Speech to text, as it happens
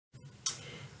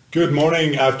Good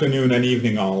morning, afternoon, and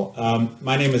evening all.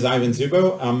 My name is Ivan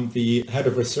Zubo. I'm the head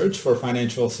of research for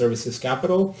Financial Services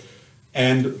Capital.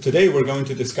 And today we're going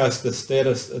to discuss the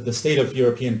state of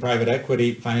European private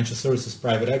equity, financial services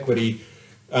private equity,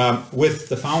 with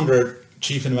the founder,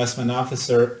 chief investment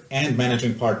officer, and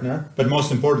managing partner, but most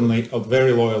importantly, a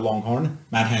very loyal Longhorn,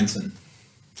 Matt Hansen.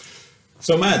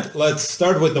 So Matt, let's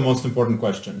start with the most important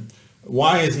question.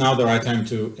 Why is now the right time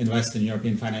to invest in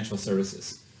European financial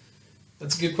services?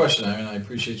 That's a good question. I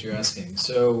appreciate you asking.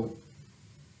 So,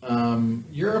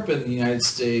 Europe and the United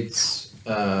States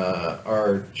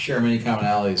share many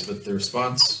commonalities, but the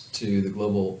response to the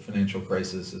global financial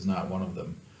crisis is not one of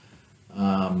them.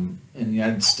 In the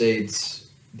United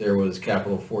States, there was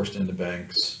capital forced into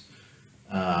banks.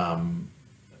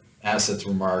 Assets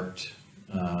were marked.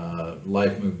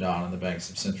 Life moved on, and the banks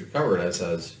have since recovered, as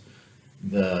has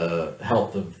the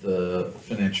health of the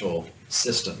financial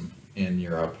system in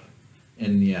Europe.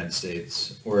 In the United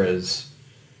States, whereas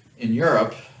in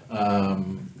Europe,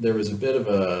 there was a bit of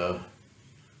a,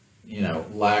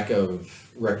 lack of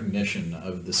recognition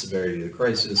of the severity of the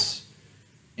crisis,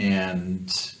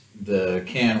 and the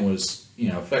can was,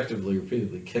 effectively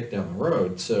repeatedly kicked down the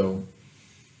road. So,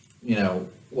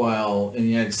 while in the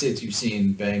United States you've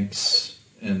seen banks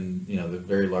and, the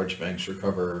very large banks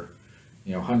recover,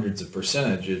 hundreds of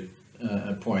percentage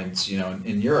points,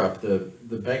 in Europe, the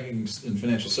banking and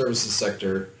financial services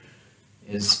sector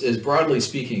is broadly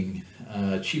speaking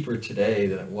cheaper today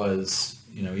than it was,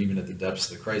 even at the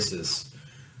depths of the crisis,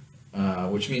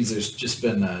 which means there's just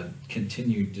been a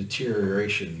continued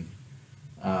deterioration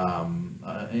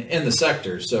in the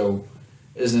sector. So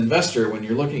as an investor, when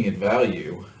you're looking at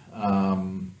value,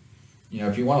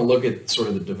 if you want to look at sort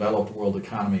of the developed world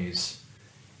economies,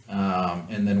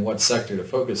 and then what sector to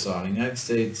focus on. In the United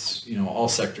States, all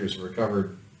sectors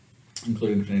recovered,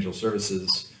 including financial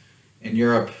services. In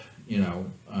Europe,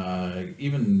 and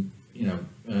in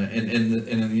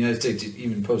the United States,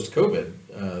 even post-COVID,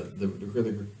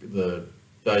 the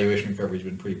valuation recovery has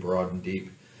been pretty broad and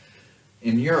deep.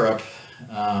 In Europe,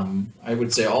 I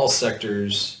would say all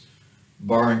sectors,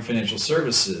 barring financial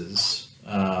services,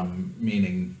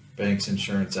 meaning banks,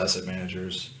 insurance, asset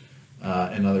managers,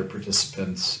 and other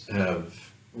participants, have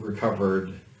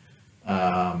recovered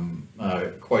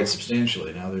quite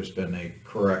substantially. Now there's been a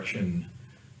correction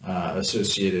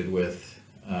associated with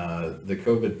the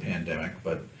COVID pandemic,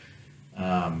 but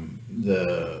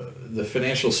the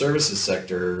financial services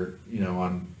sector,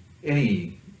 on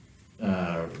any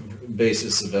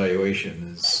basis of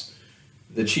valuation, is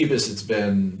the cheapest it's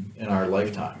been in our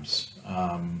lifetimes,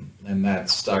 and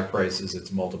that's stock prices,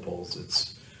 it's multiples,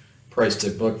 it's price to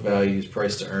book values,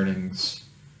 price to earnings.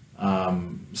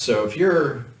 So if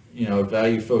you're, a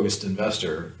value-focused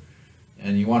investor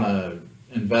and you want to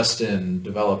invest in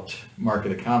developed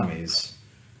market economies,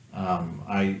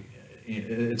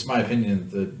 it's my opinion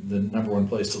that the number one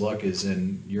place to look is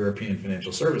in European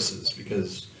financial services,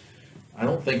 because I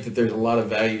don't think that there's a lot of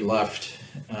value left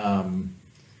in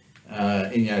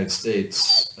the United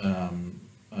States.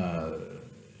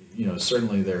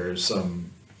 Certainly there's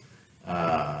some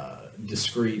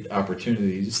discrete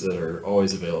opportunities that are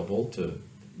always available to,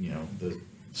 the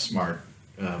smart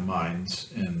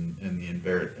minds in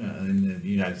the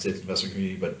United States investment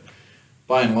community. But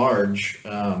by and large,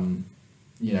 when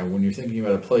you're thinking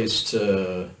about a place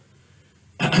to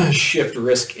shift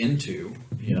risk into,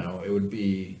 it would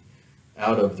be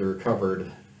out of the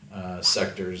recovered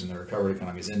sectors and the recovered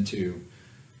economies into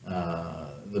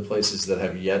the places that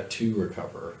have yet to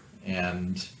recover.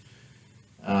 And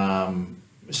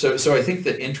So I think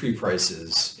that entry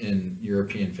prices in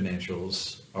European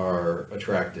financials are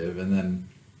attractive, and then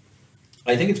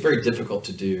I think it's very difficult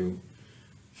to do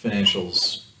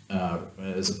financials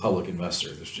as a public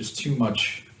investor. There's just too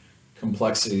much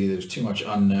complexity. There's too much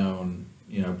unknown,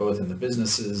 both in the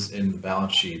businesses and the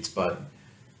balance sheets. But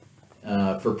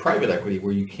for private equity,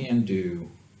 where you can do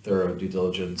thorough due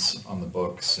diligence on the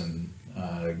books and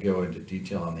go into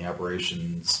detail on the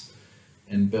operations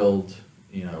and build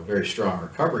very strong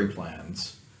recovery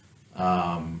plans,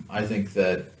 I think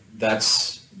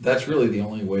that's really the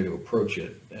only way to approach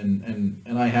it.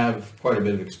 And I have quite a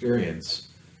bit of experience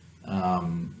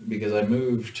because I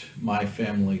moved my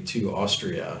family to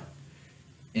Austria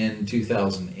in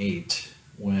 2008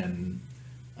 when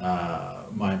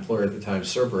my employer at the time,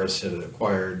 Cerberus, had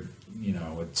acquired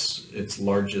its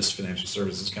largest financial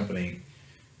services company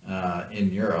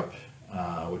in Europe,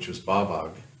 which was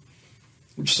BAWAG,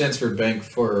 which stands for Bank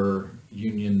for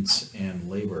Unions and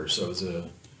Labor. So it was a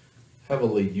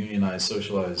heavily unionized,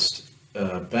 socialized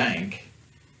bank.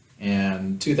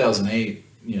 And 2008,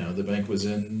 the bank was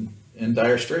in in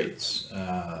dire straits.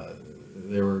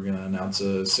 They were going to announce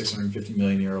a 650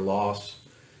 million euro loss.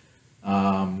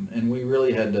 And we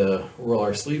really had to roll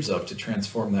our sleeves up to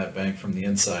transform that bank from the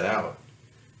inside out.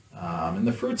 And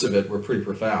the fruits of it were pretty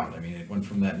profound. I mean, it went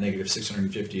from that negative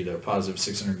 650 to positive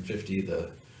 650.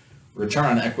 The return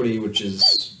on equity, which is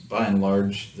by and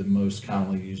large the most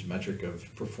commonly used metric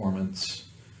of performance,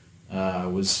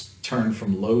 was turned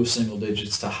from low single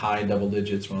digits to high double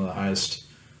digits, one of the highest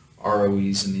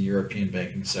ROEs in the European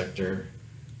banking sector.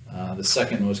 The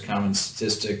second most common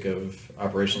statistic of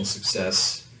operational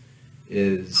success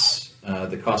is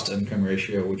the cost-to-income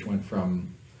ratio, which went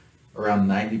from around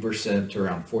 90% to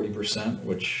around 40%,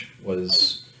 which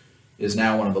is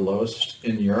now one of the lowest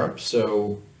in Europe.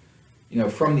 So,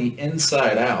 from the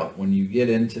inside out, when you get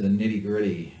into the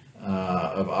nitty-gritty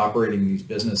of operating these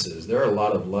businesses, there are a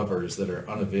lot of levers that are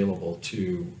unavailable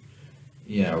to,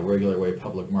 regular way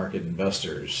public market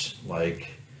investors, like,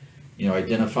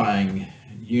 identifying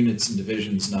units and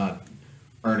divisions not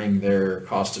earning their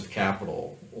cost of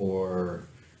capital, or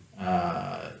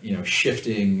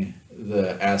shifting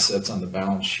the assets on the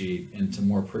balance sheet into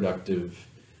more productive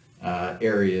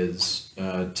areas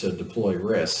to deploy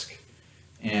risk.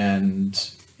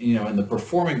 And in the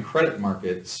performing credit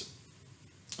markets,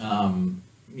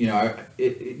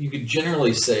 you could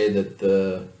generally say that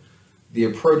the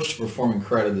approach to performing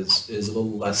credit is a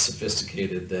little less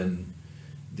sophisticated than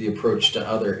the approach to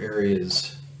other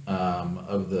areas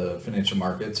of the financial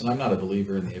markets. And I'm not a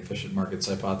believer in the efficient markets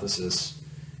hypothesis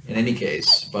in any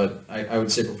case, but I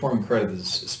would say performing credit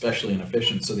is especially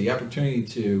inefficient. So the opportunity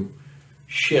to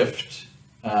shift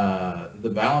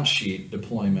the balance sheet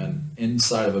deployment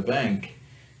inside of a bank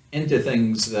into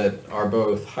things that are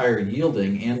both higher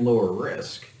yielding and lower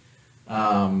risk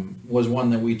was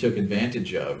one that we took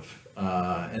advantage of.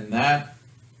 And that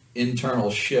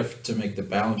internal shift to make the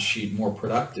balance sheet more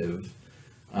productive,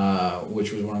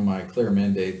 which was one of my clear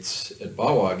mandates at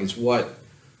BAWAG, is what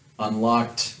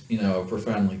unlocked, a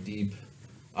profoundly deep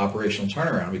operational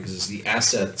turnaround, because as the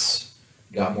assets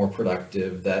got more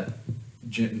productive, that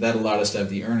allowed us to have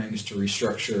the earnings to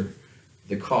restructure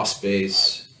the cost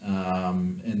base,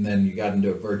 and then you got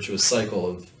into a virtuous cycle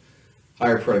of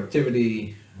higher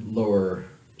productivity, lower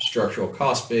structural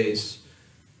cost base,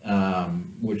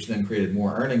 which then created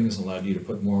more earnings, allowed you to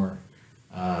put more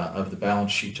of the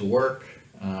balance sheet to work.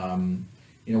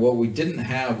 What we didn't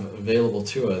have available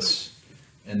to us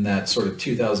in that sort of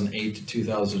 2008 to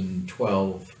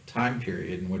 2012 time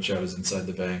period in which I was inside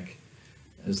the bank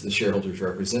as the shareholders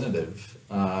representative,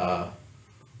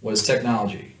 was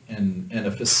technology and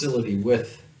a facility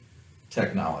with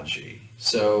technology.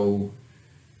 So,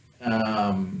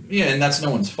 and that's no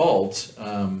one's fault.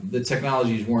 The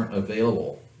technologies weren't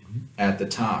available at the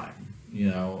time,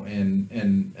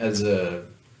 and as a,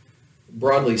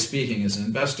 broadly speaking, as an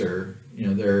investor,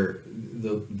 they're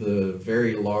the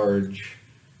very large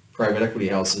private equity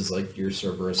houses like your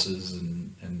Cerberus's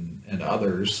and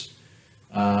others,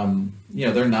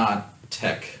 they're not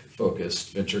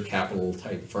tech-focused venture capital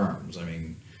type firms. I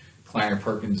mean, Kleiner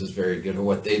Perkins is very good at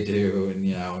what they do,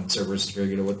 and Cerberus is very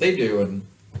good at what they do, and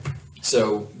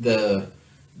so the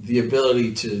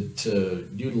ability to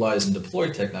utilize and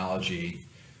deploy technology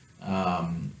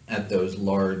at those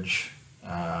large,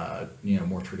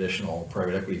 more traditional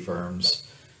private equity firms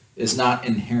is not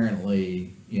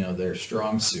inherently, their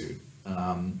strong suit.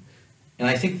 And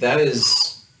I think that is,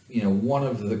 one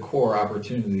of the core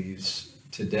opportunities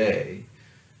today.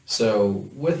 So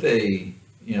with a,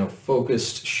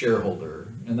 focused shareholder,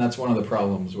 and that's one of the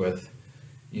problems with,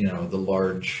 the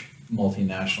large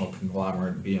multinational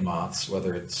conglomerate behemoths,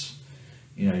 whether it's,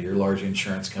 your large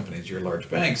insurance companies, your large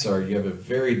banks, you have a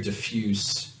very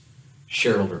diffuse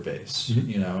shareholder base,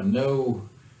 and no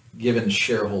given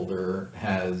shareholder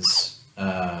has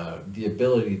the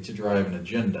ability to drive an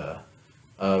agenda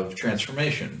of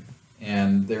transformation.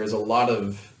 And there's a lot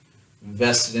of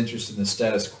vested interest in the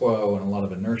status quo and a lot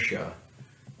of inertia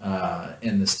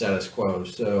in the status quo.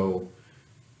 So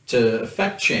to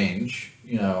affect change,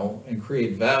 and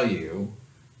create value,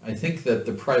 I think that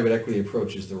the private equity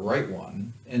approach is the right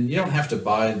one. And you don't have to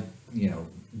buy,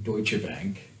 Deutsche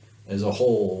Bank as a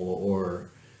whole, or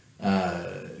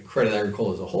Credit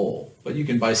Agricole as a whole, but you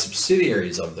can buy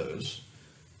subsidiaries of those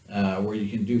where you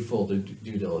can do full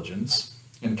due diligence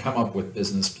and come up with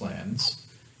business plans.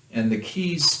 And the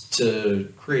keys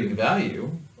to creating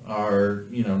value are,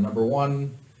 number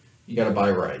one, you got to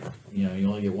buy right. You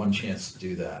only get one chance to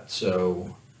do that.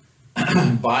 So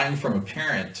buying from a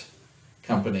parent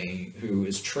company who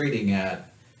is trading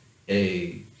at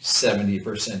a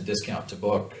 70% discount to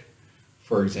book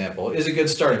for example, is a good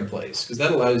starting place because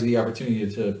that allows you the opportunity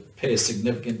to pay a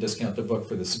significant discount to book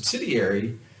for the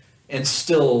subsidiary and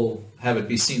still have it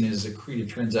be seen as a accretive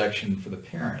transaction for the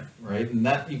parent, right? And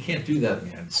that you can't do that in the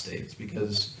United States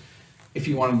because if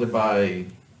you wanted to buy,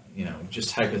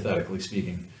 just hypothetically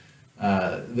speaking,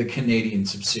 the Canadian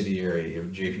subsidiary of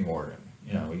JP Morgan,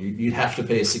 you'd have to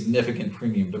pay a significant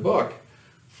premium to book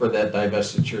for that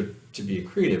divestiture to be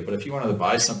accretive. But if you wanted to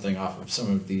buy something off of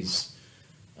some of these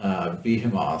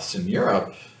behemoths in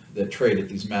Europe that trade at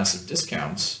these massive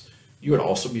discounts, you would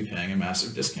also be paying a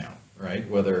massive discount, right?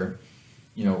 Whether,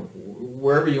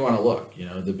 wherever you want to look,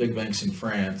 the big banks in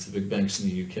France, the big banks in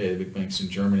the UK, the big banks in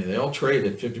Germany, they all trade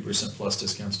at 50% plus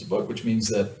discounts to book, which means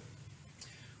that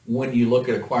when you look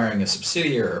at acquiring a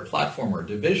subsidiary or a platform or a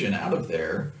division out of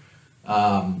there,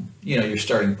 your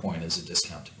starting point is a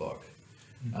discount to book,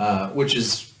 which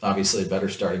is obviously a better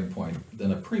starting point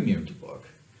than a premium to book.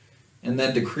 And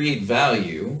then to create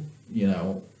value,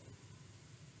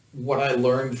 what I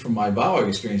learned from my BAWAG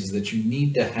experience is that you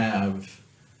need to have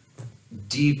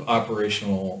deep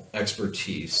operational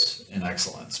expertise and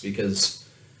excellence because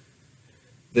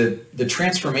the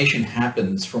transformation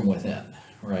happens from within,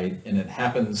 right? And it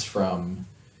happens from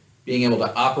being able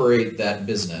to operate that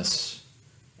business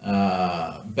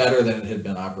better than it had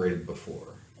been operated before.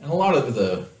 And a lot of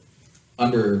the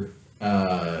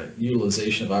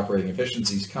utilization of operating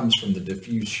efficiencies comes from the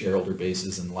diffuse shareholder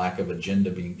bases and lack of agenda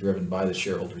being driven by the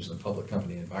shareholders in a public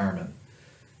company environment.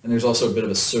 And there's also a bit of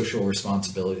a social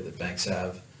responsibility that banks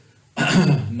have.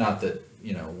 Not that,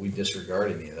 we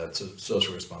disregard any of that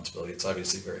social responsibility. It's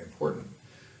obviously very important.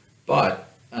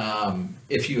 But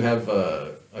if you have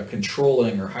a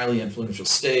controlling or highly influential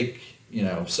stake,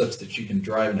 such that you can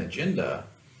drive an agenda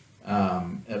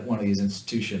at one of these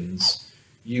institutions,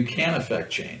 you can affect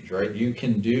change, right? You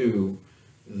can do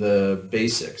the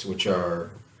basics, which are,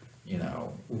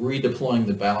 redeploying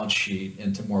the balance sheet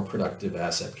into more productive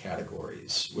asset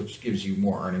categories, which gives you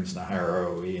more earnings and a higher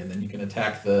ROE. And then you can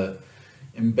attack the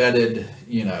embedded,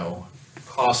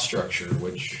 cost structure,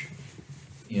 which,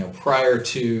 prior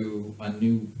to a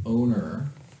new owner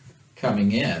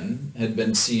coming in had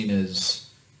been seen as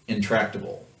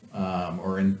intractable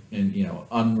or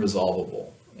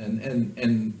unresolvable.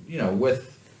 And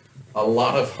with a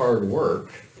lot of hard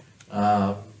work,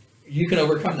 you can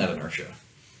overcome that inertia.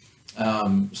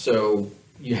 So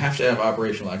you have to have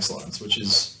operational excellence, which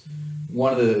is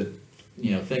one of the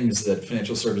things that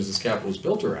financial services capital is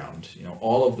built around.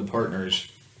 All of the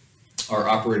partners are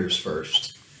operators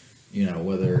first.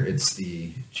 Whether it's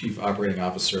the chief operating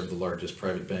officer of the largest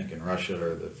private bank in Russia,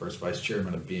 or the first vice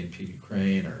chairman of BNP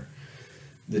Ukraine, or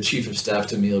the chief of staff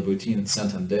to Mila Boutin at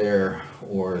Santander,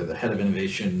 or the head of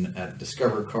innovation at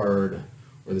Discover Card,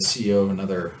 or the CEO of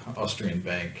another Austrian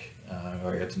bank who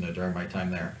I got to know during my time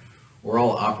there. We're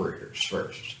all operators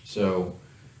first. So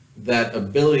that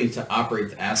ability to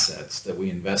operate the assets that we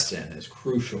invest in is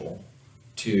crucial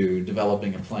to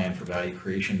developing a plan for value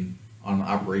creation on an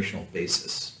operational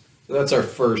basis. So that's our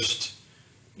first,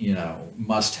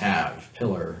 must-have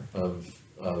pillar of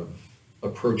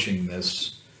approaching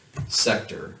this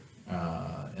sector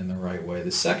in the right way.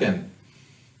 The second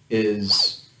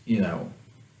is,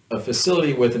 a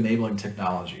facility with enabling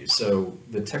technologies. So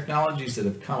the technologies that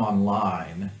have come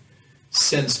online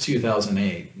since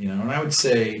 2008, and I would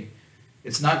say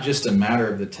it's not just a matter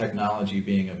of the technology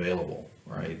being available,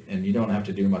 right? And you don't have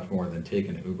to do much more than take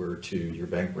an Uber to your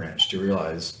bank branch to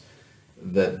realize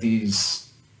that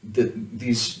these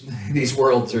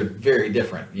worlds are very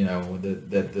different.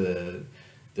 That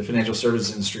the financial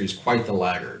services industry is quite the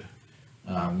laggard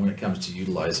when it comes to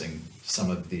utilizing some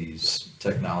of these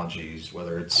technologies,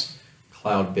 whether it's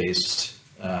cloud-based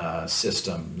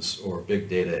systems or big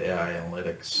data, AI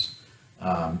analytics,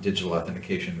 digital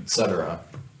authentication, et cetera.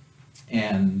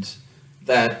 And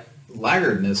that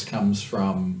laggardness comes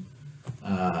from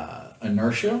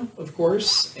inertia, of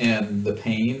course, and the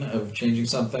pain of changing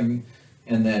something,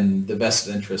 and then the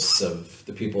vested interests of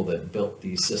the people that built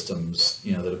these systems,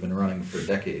 that have been running for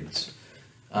decades.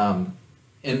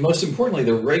 And most importantly,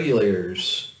 the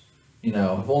regulators,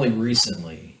 have only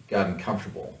recently gotten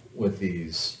comfortable with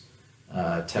these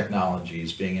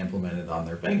technologies being implemented on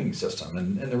their banking system.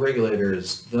 And the regulator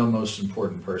is the most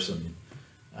important person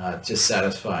to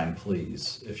satisfy and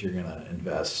please if you're going to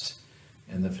invest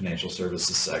in the financial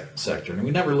services sector. And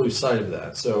we never lose sight of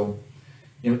that. So,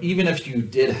 even if you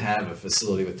did have a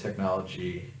facility with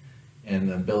technology and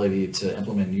the ability to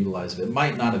implement and utilize it, it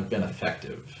might not have been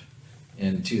effective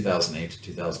in 2008 to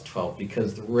 2012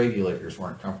 because the regulators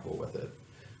weren't comfortable with it.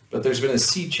 But there's been a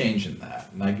sea change in that.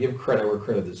 And I give credit where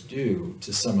credit is due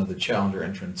to some of the challenger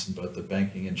entrants in both the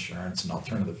banking, insurance, and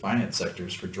alternative finance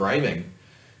sectors for driving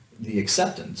the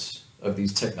acceptance of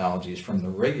these technologies from the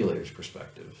regulator's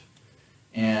perspective.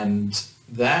 And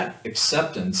that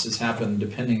acceptance has happened,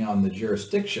 depending on the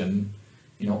jurisdiction,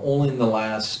 only in the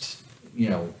last,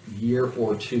 year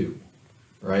or two,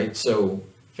 right? So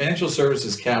financial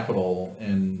services capital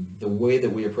and the way that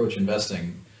we approach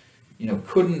investing,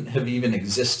 couldn't have even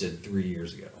existed 3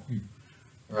 years ago,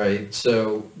 right?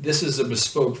 So this is a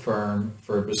bespoke firm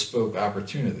for a bespoke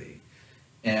opportunity.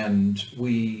 And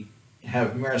we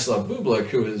have Miroslav Bublik,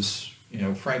 who is,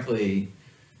 frankly,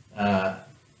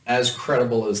 as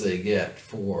credible as they get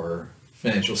for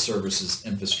financial services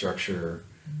infrastructure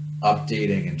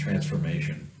updating and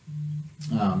transformation,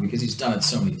 because he's done it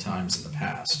so many times in the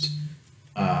past,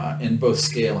 in both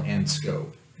scale and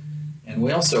scope. And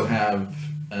we also have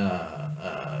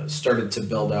started to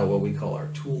build out what we call our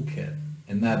toolkit,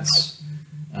 and that's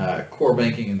core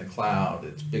banking in the cloud,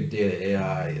 it's big data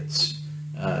AI, it's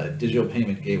digital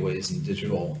payment gateways and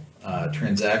digital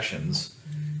transactions.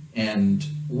 And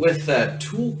with that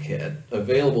toolkit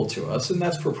available to us, and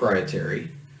that's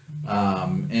proprietary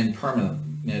and permanent,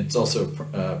 and it's also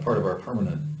part of our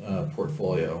permanent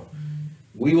portfolio,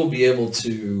 we will be able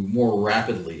to more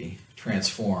rapidly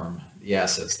transform the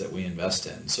assets that we invest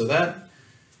in. So that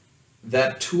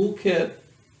toolkit,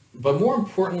 but more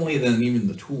importantly than even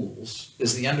the tools,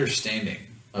 is the understanding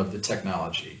of the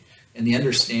technology and the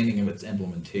understanding of its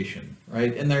implementation,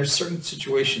 right? And there's certain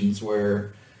situations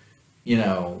where,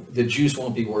 the juice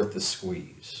won't be worth the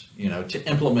squeeze. To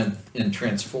implement and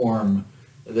transform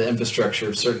the infrastructure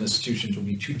of certain institutions will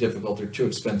be too difficult or too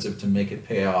expensive to make it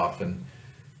pay off. And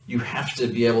you have to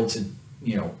be able to,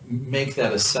 make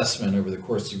that assessment over the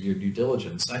course of your due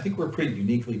diligence. And I think we're pretty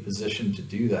uniquely positioned to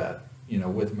do that,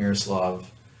 with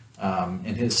Miroslav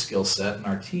and his skill set and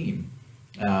our team,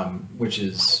 which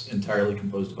is entirely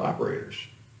composed of operators.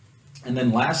 And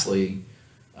then lastly,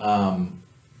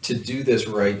 to do this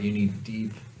right, you need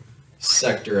deep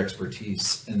sector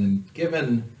expertise. And then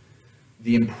given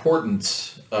the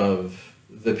importance of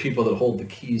the people that hold the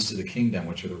keys to the kingdom,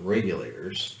 which are the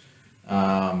regulators,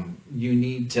 you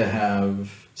need to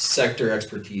have sector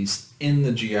expertise in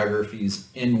the geographies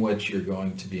in which you're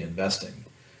going to be investing.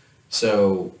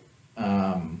 So,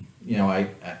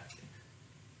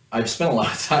 I've spent a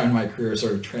lot of time in my career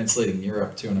sort of translating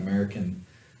Europe to an American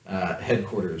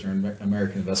headquarters or an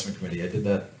American investment committee. I did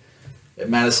that at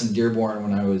Madison Dearborn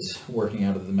when I was working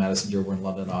out of the Madison Dearborn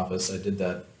London office. I did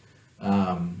that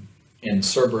in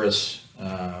Cerberus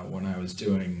when I was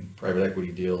doing private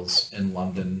equity deals in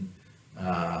London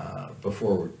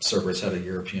before Cerberus had a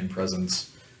European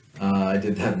presence. I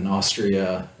did that in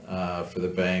Austria for the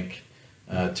bank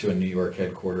to a New York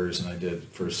headquarters, and I did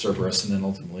for Cerberus and then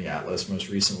ultimately Atlas most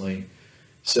recently.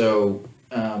 So,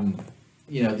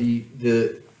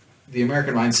 the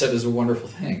American mindset is a wonderful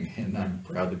thing, and I'm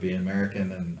proud to be an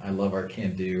American, and I love our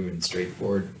can-do and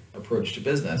straightforward approach to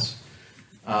business.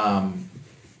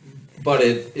 But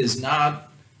it is not,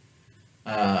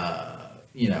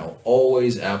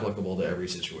 always applicable to every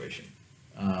situation.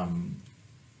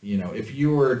 If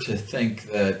you were to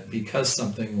think that because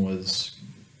something was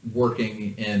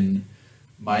working in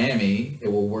Miami, it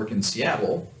will work in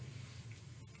Seattle,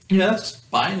 that's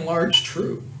by and large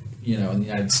true, in the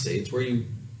United States, where you,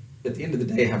 at the end of the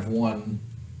day, have one,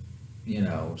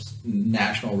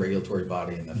 national regulatory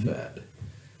body in the Fed.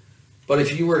 But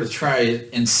if you were to try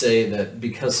and say that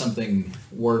because something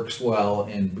works well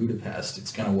in Budapest,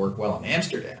 it's going to work well in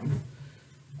Amsterdam,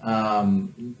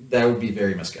 that would be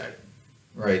very misguided,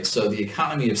 right? So the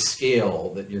economy of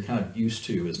scale that you're kind of used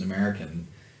to as an American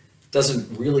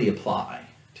doesn't really apply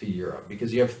to Europe,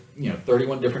 because you have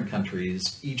 31 different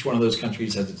countries. Each one of those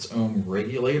countries has its own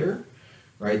regulator,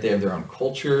 right? They have their own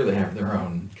culture, they have their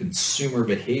own consumer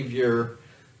behavior.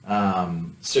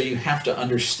 So you have to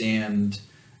understand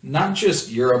not just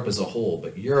Europe as a whole,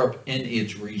 but Europe in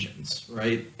its regions,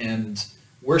 right? And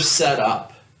we're set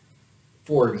up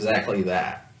for exactly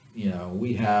that.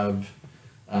 We have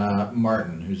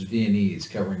Martin, who's Viennese,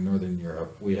 covering Northern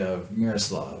Europe. We have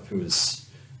Miroslav, who is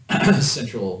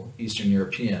Central Eastern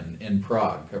European, in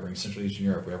Prague, covering Central Eastern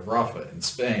Europe. We have Rafa in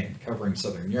Spain, covering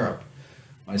Southern Europe.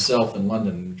 Myself in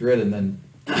London, Madrid, and then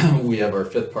we have our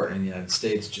fifth partner in the United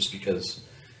States, just because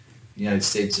the United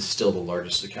States is still the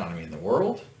largest economy in the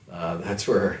world. That's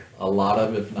where a lot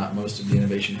of, if not most of the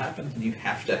innovation happens, and you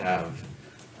have to have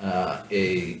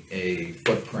a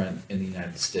footprint in the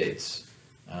United States.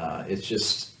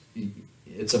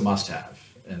 It's a must-have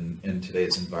in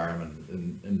today's environment,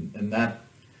 and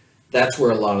that's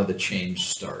where a lot of the change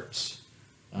starts.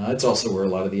 It's also where a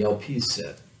lot of the LPs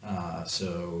sit.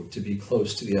 So to be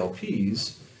close to the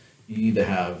LPs, you need to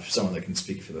have someone that can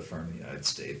speak for the firm in the United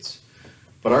States.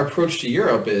 But our approach to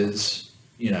Europe is,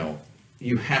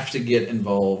 you have to get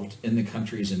involved in the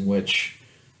countries in which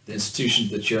the institutions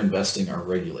that you're investing are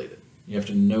regulated. You have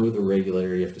to know the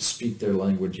regulator, you have to speak their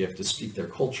language, you have to speak their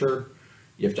culture,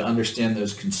 you have to understand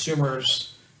those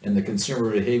consumers and the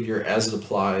consumer behavior as it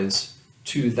applies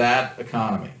to that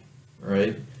economy,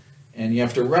 right? And you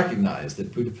have to recognize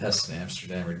that Budapest and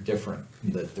Amsterdam are different,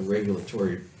 that the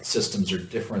regulatory systems are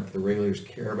different, that the regulators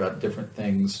care about different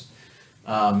things,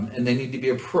 and they need to be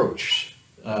approached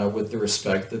with the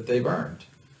respect that they've earned.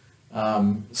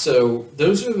 So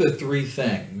those are the three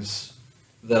things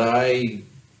that I,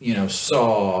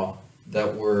 saw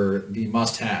that were the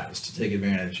must-haves to take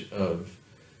advantage of,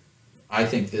 I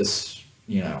think, this,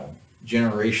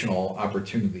 generational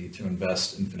opportunity to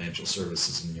invest in financial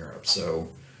services in Europe. So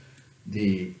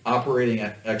the operating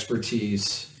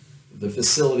expertise, the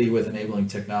facility with enabling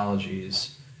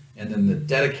technologies, and then the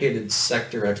dedicated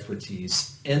sector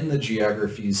expertise in the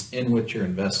geographies in which you're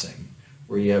investing,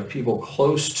 where you have people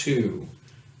close to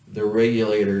the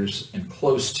regulators and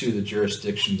close to the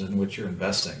jurisdictions in which you're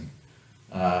investing,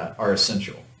 are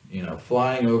essential.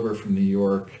 Flying over from New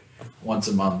York once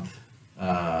a month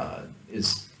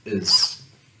is these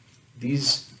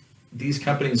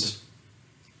companies,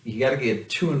 you got to get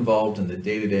too involved in the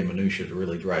day-to-day minutia to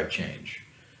really drive change.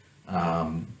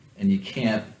 And you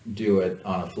can't do it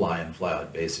on a fly-in,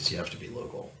 fly-out basis. You have to be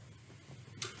local.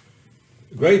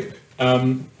 Great.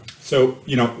 So,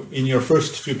 in your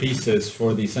first two pieces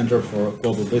for the Center for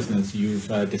Global Business, you've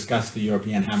discussed the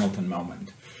European Hamilton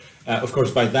moment. Of course,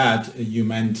 by that, you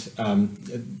meant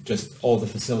just all the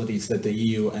facilities that the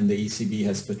EU and the ECB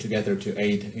has put together to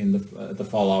aid in the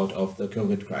fallout of the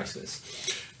COVID crisis.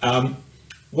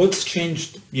 What's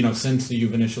changed, since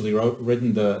you've initially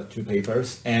written the two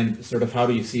papers, and sort of how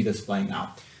do you see this playing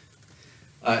out?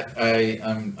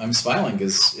 I'm smiling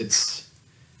because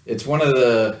it's one of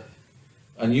the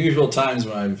unusual times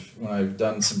when I've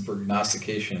done some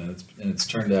prognostication and it's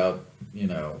turned out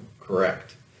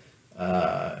correct.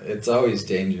 It's always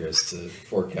dangerous to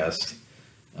forecast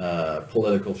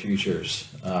political futures,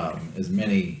 as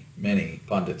many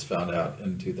pundits found out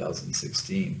in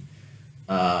 2016.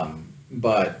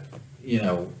 But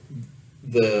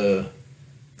the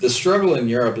struggle in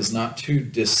Europe is not too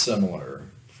dissimilar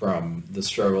from the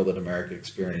struggle that America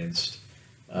experienced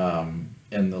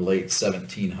in the late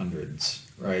 1700s,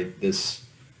 right? This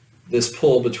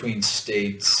pull between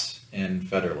states and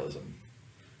federalism,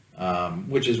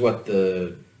 which is what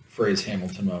the phrase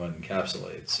Hamilton moment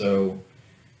encapsulates. So,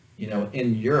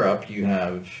 in Europe, you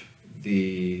have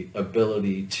the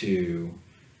ability to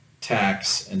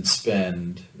tax and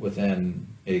spend within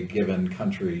a given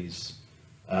country's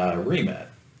remit,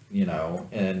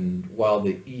 and while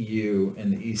the EU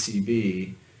and the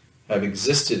ECB have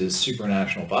existed as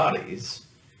supranational bodies,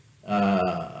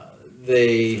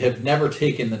 they have never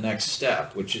taken the next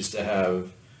step, which is to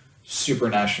have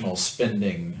supranational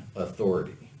spending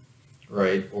authority,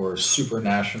 right? Or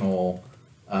supranational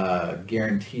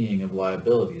guaranteeing of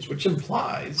liabilities, which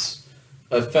implies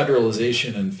a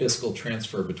federalization and fiscal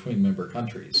transfer between member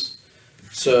countries.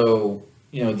 So,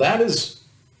 that is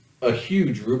a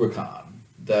huge Rubicon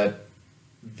that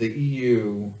the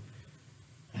EU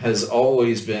has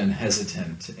always been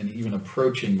hesitant and even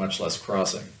approaching, much less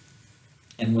crossing.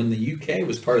 And when the UK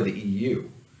was part of the EU,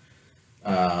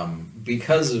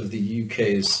 because of the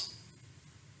UK's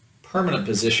permanent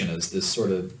position as this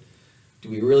sort of, do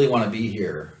we really want to be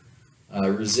here,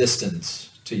 resistance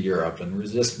to Europe and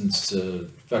resistance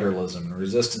to federalism and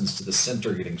resistance to the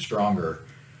center getting stronger,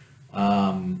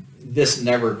 this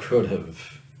never could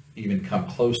have even come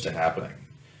close to happening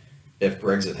if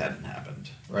Brexit hadn't happened,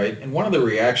 right? And one of the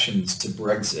reactions to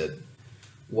Brexit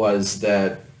was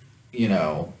that,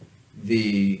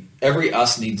 every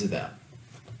us needs a them,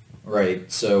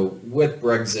 right? So with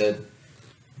Brexit,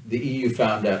 the EU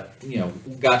found out,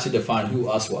 got to define who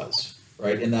us was,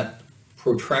 right? And that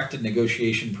protracted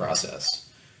negotiation process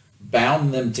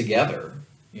bound them together,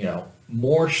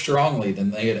 more strongly than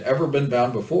they had ever been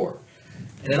bound before.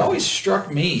 And it always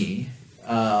struck me,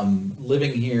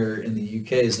 living here in the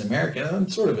UK as an American, and I'm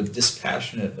sort of a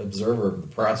dispassionate observer of the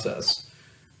process,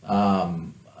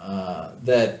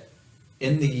 that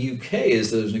in the UK,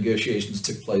 as those negotiations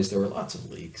took place, there were lots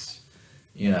of leaks.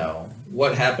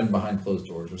 What happened behind closed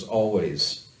doors was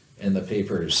always in the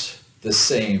papers the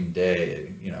same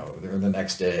day, or the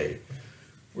next day.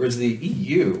 Whereas the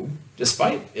EU,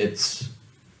 despite its,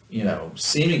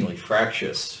 seemingly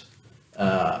fractious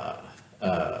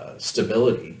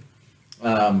stability,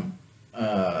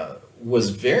 was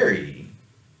very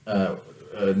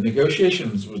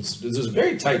negotiations was a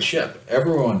very tight ship.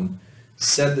 Everyone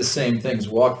said the same things,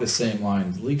 walked the same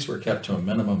lines. Leaks were kept to a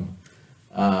minimum,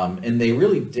 and they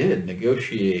really did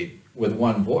negotiate with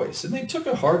one voice, and they took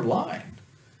a hard line.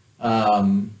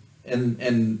 And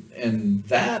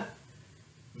that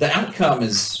the outcome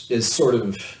is sort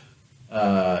of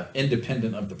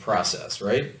independent of the process,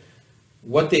 right?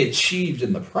 What they achieved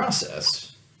in the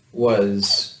process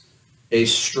was a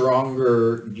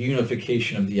stronger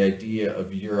unification of the idea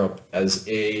of Europe as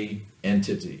a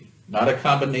entity, not a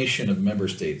combination of member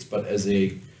states, but as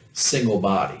a single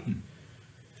body.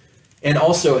 And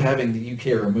also having the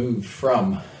UK removed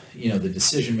from, the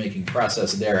decision-making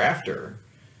process thereafter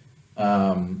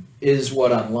is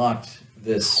what unlocked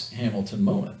this Hamilton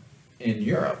moment in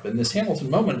Europe. And this Hamilton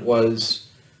moment was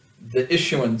the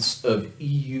issuance of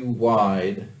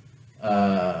EU-wide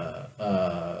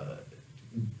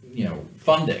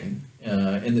funding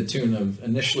in the tune of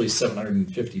initially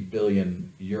 750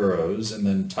 billion euros and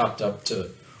then topped up to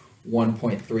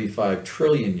 1.35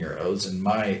 trillion euros. And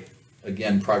my,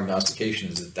 again,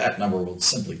 prognostication is that that number will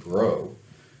simply grow,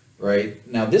 right?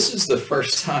 Now, this is the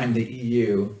first time the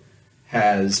EU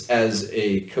has, as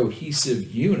a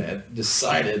cohesive unit,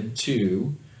 decided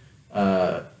to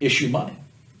issue money,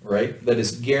 right? That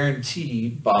is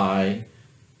guaranteed by,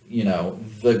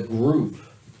 the group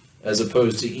as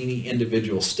opposed to any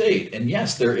individual state. And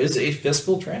yes, there is a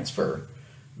fiscal transfer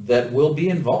that will be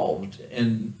involved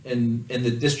in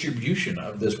the distribution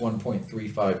of this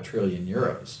 1.35 trillion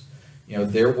euros.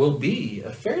 There will be a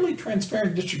fairly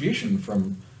transparent distribution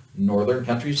from northern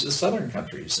countries to southern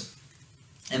countries.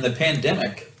 And the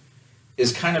pandemic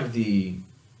is kind of the,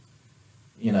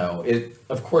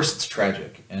 of course it's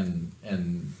tragic, and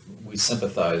we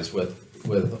sympathize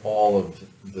with all of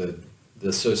the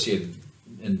associated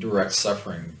and direct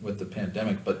suffering with the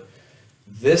pandemic, but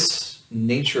this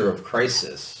nature of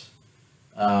crisis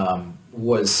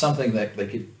was something that they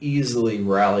could easily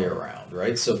rally around,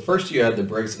 right? So first you had the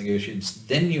Brexit negotiations,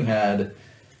 then you had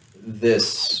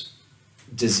this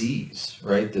disease,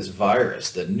 right? This virus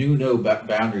that knew no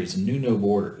boundaries and knew no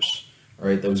borders,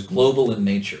 right? That was global in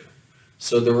nature.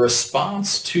 So the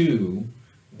response to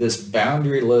this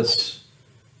boundaryless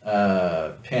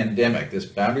pandemic, this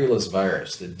boundaryless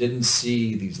virus that didn't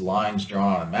see these lines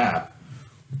drawn on a map,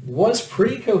 was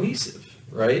pretty cohesive,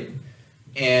 right?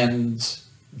 And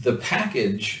the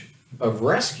package of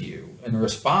rescue in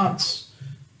response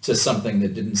to something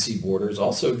that didn't see borders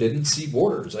also didn't see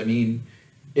borders. I mean,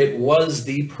 it was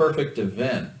the perfect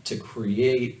event to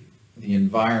create the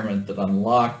environment that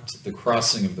unlocked the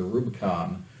crossing of the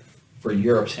Rubicon for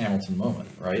Europe's Hamilton moment,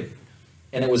 right?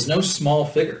 And it was no small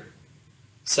figure.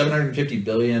 750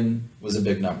 billion was a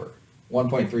big number.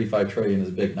 1.35 trillion is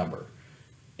a big number.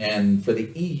 And for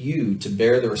the EU to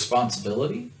bear the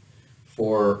responsibility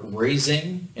for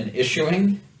raising and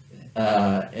issuing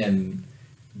and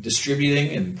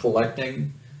distributing and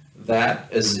collecting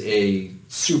that as a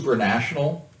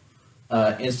supranational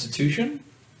institution,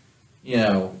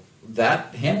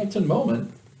 that Hamilton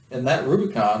moment and that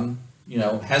Rubicon,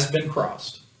 has been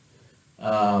crossed.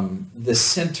 The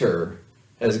center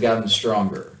has gotten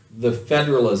stronger. The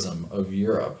federalism of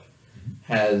Europe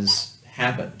has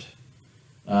happened,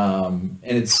 and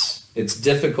it's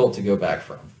difficult to go back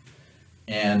from.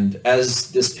 And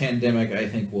as this pandemic, I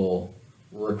think, will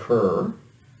recur,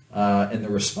 and the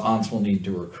response will need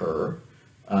to recur,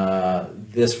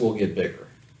 this will get bigger,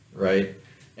 right?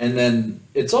 And then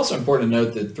it's also important to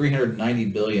note that 390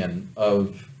 billion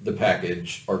of the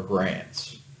package are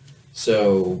grants.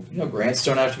 So, grants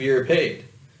don't have to be repaid.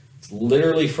 It's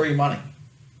literally free money,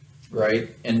 right?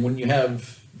 And when you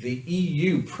have the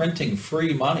EU printing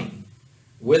free money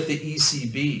with the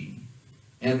ECB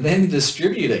and then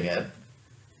distributing it,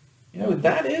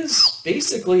 that is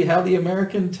basically how the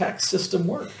American tax system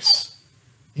works.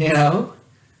 They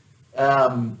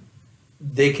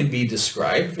can be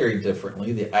described very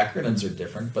differently. The acronyms are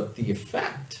different, but the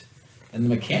effect and the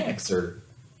mechanics are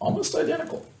almost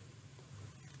identical.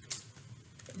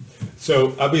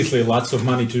 So obviously lots of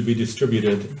money to be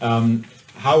distributed.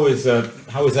 How is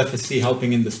FSC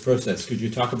helping in this process? Could you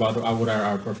talk about what are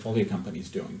our portfolio companies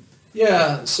doing?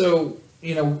 Yeah, so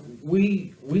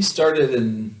we started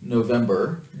in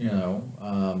November,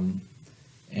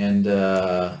 and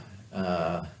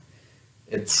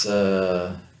it's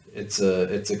a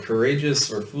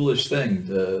courageous or foolish thing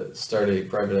to start a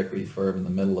private equity firm in the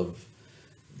middle of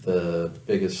the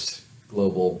biggest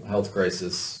global health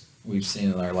crisis we've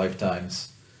seen in our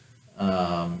lifetimes,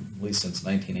 at least since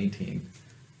 1918.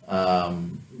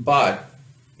 But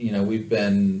we've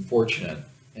been fortunate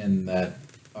in that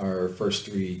our first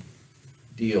three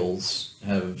deals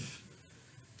have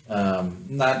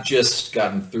not just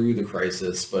gotten through the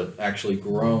crisis, but actually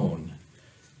grown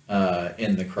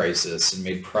in the crisis and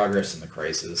made progress in the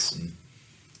crisis. And,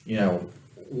 you know,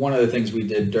 one of the things we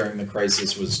did during the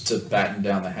crisis was to batten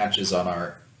down the hatches on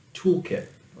our toolkit,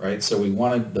 right? So we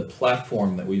wanted the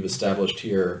platform that we've established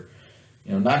here,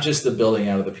 you know, not just the building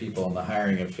out of the people and the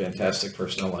hiring of fantastic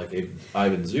personnel like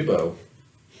Ivan Zubo,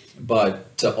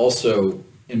 but to also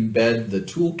embed the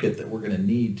toolkit that we're going to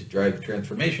need to drive the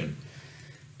transformation.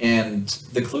 And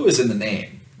the clue is in the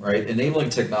name, right? Enabling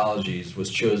technologies was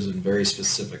chosen very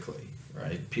specifically,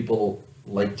 right? People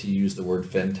like to use the word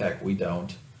fintech. We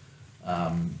don't.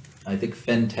 I think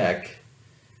fintech,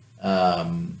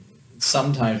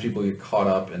 sometimes people get caught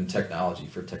up in technology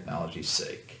for technology's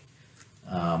sake.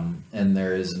 And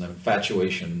there is an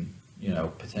infatuation, you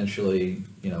know, potentially,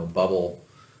 you know, bubble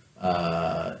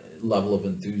level of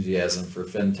enthusiasm for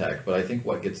fintech. But I think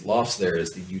what gets lost there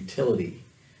is the utility,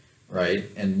 right?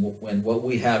 And when what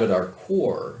we have at our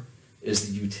core is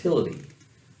the utility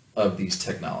of these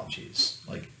technologies.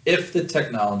 Like, if the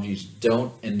technologies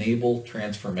don't enable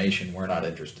transformation, we're not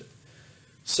interested.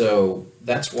 So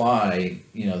that's why,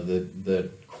 you know, the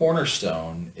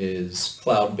cornerstone is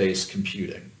cloud-based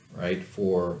computing, right?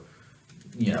 For,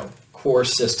 you know, core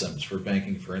systems for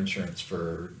banking, for insurance,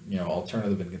 for, you know,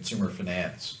 alternative and consumer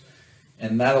finance.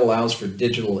 And that allows for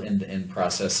digital end-to-end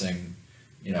processing,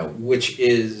 you know, which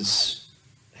is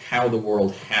how the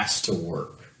world has to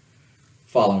work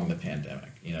following the pandemic.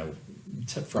 You know,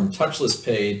 from touchless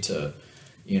pay to,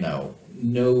 you know,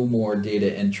 no more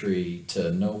data entry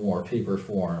to no more paper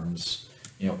forms.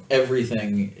 You know,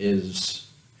 everything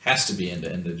has to be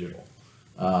end-to-end digital.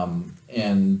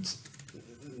 And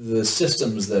the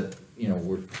systems that, you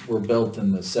know, were built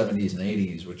in the 70s and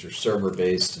 80s, which are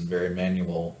server-based and very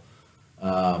manual,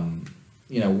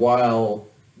 you know, while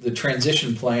the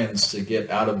transition plans to get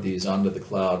out of these onto the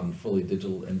cloud and fully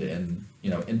digital end-to-end,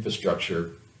 you know,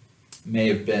 infrastructure may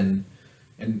have been,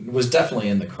 and was definitely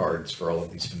in the cards for all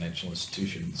of these financial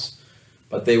institutions,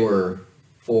 but they were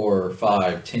 4,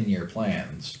 5, 10-year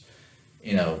plans.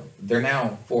 You know, they're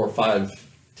now 4, 5,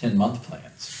 10-month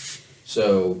plans.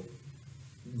 So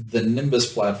the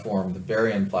Nimbus platform, the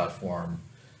Barian platform,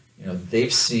 you know,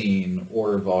 they've seen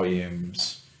order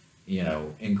volumes, you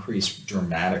know, increase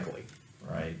dramatically,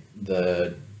 right?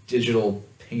 The digital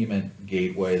payment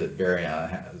gateway that Barian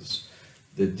has,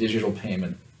 the digital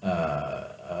payment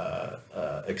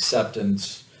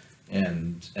acceptance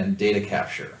and data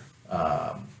capture,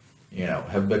 you know,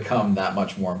 have become that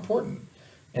much more important.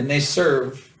 And they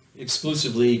serve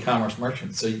exclusively e-commerce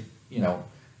merchants. So, you know,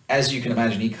 as you can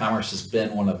imagine, e-commerce has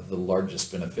been one of the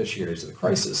largest beneficiaries of the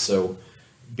crisis. So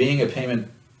being a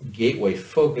payment gateway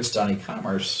focused on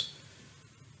e-commerce,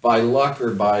 by luck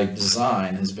or by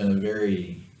design, has been a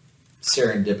very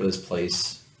serendipitous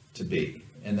place to be.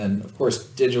 And then, of course,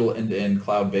 digital end-to-end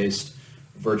cloud-based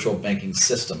virtual banking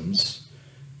systems.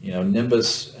 You know,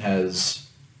 Nimbus has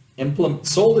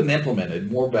sold and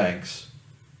implemented more banks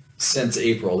since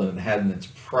April than it had in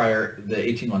the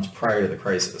 18 months prior to the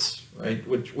crisis, right?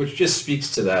 Which just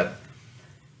speaks to that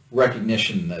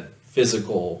recognition that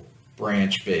physical,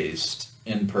 branch-based,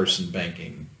 in-person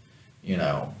banking, you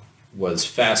know, was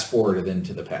fast-forwarded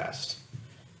into the past.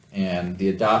 And the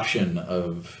adoption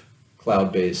of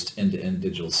cloud-based end-to-end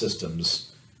digital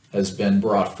systems has been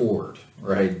brought forward,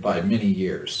 right, by many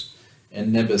years.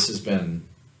 And Nimbus has been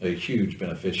a huge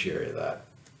beneficiary of that.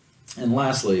 And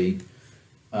lastly,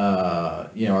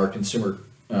 you know, our consumer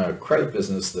credit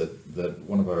business that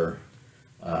one of our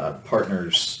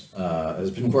partners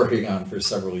has been working on for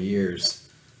several years,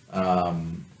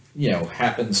 you know,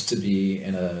 happens to be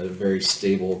in a very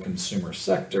stable consumer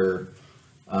sector,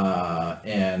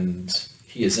 and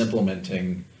he is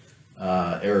implementing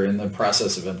or in the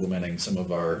process of implementing some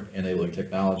of our enabling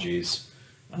technologies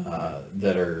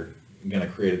that are going to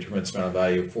create a tremendous amount of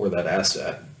value for that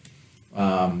asset.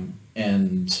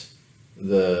 And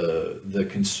the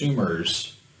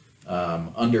consumers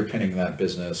underpinning that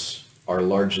business are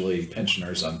largely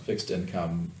pensioners on fixed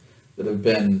income that have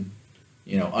been,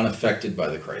 you know, unaffected by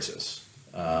the crisis,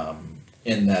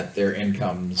 in that their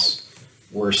incomes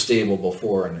were stable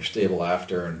before and they're stable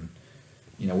after. And,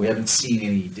 you know, we haven't seen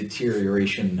any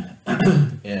deterioration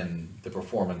in the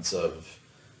performance of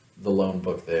the loan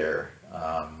book there.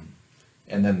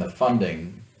 And then the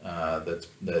funding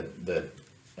that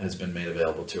has been made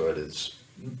available to it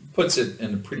puts it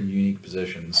in a pretty unique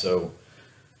position. So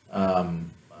our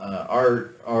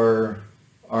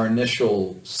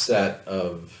initial set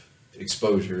of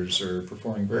exposures are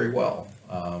performing very well,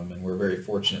 and we're very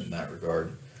fortunate in that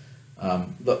regard.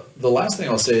 The last thing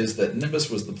I'll say is that Nimbus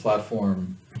was the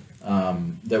platform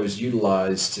that was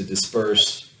utilized to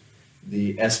disperse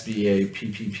the SBA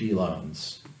PPP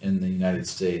loans in the United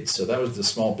States. So that was the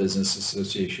Small Business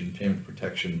Association Payment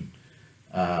Protection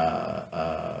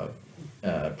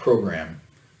program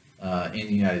in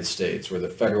the United States, where the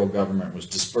federal government was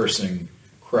dispersing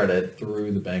credit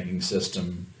through the banking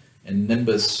system, and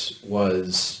Nimbus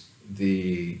was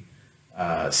the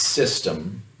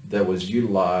system that was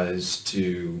utilized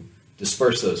to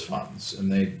disperse those funds,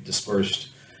 and they dispersed,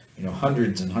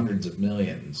 hundreds and hundreds of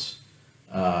millions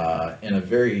in a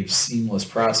very seamless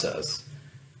process.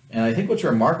 And I think what's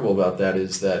remarkable about that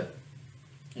is that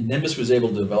Nimbus was able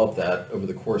to develop that over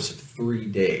the course of 3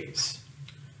 days.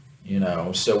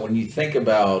 So when you think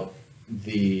about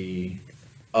the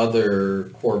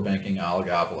other core banking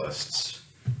oligopolists,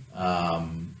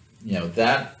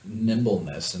 that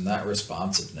nimbleness and that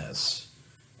responsiveness,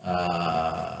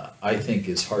 I think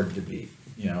is hard to beat.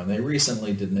 And they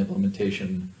recently did an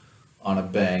implementation on a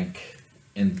bank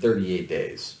in 38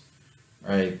 days,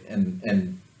 right?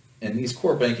 And these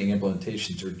core banking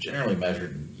implementations are generally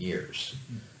measured in years.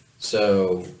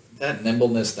 So that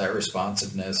nimbleness, that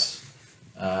responsiveness,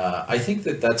 I think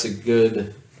that that's a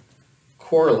good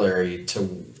corollary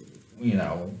to,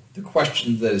 the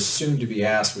question that is soon to be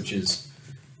asked, which is,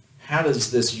 how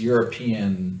does this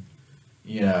European,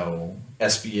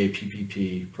 SBA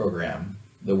PPP program,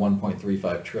 the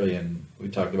 1.35 trillion we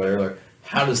talked about earlier,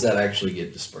 how does that actually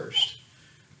get dispersed,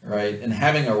 right? And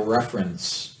having a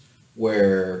reference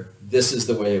where this is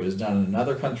the way it was done in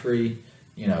another country,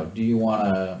 do you want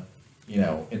to,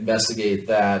 investigate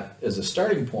that as a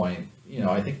starting point?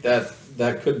 I think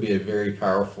that could be a very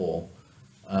powerful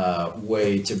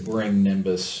way to bring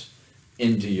Nimbus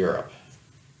into Europe.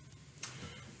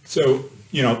 So,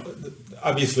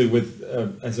 obviously with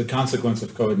as a consequence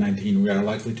of COVID-19, we are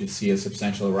likely to see a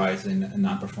substantial rise in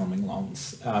non-performing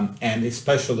loans. And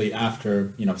especially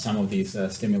after, some of these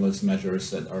stimulus measures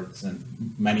that are,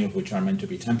 many of which are meant to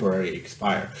be temporary,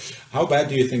 expire. How bad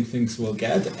do you think things will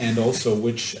get? And also,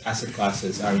 which asset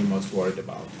classes are you most worried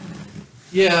about?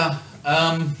 Yeah.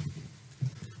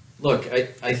 Look,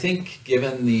 I think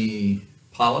given the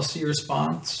policy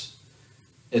response,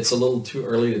 it's a little too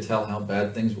early to tell how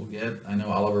bad things will get. I know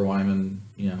Oliver Wyman,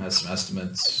 has some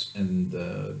estimates in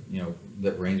the,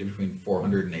 that range between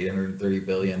 400 and 830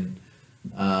 billion.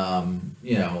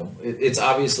 It's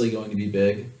obviously going to be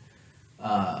big.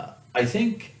 I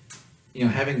think,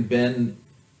 having been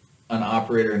an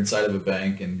operator inside of a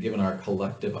bank and given our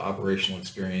collective operational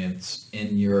experience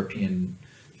in European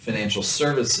financial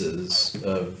services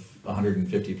of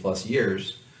 150 plus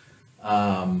years,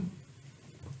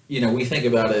 we think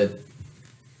about it,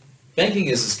 banking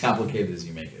is as complicated as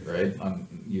you make it, right?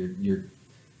 You're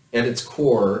at its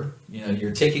core,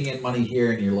 you're taking in money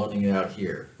here and you're loaning it out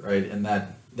here, right? And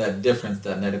that difference,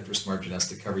 that net interest margin has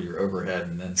to cover your overhead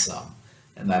and then some.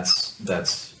 And that's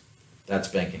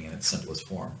banking in its simplest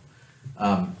form.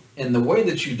 And the way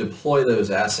that you deploy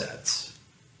those assets,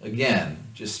 again,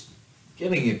 just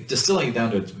distilling it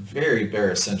down to its very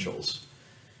bare essentials.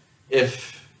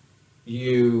 If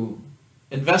you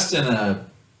invest in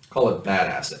call it bad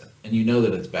asset, and you know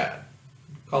that it's bad,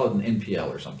 call it an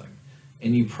NPL or something,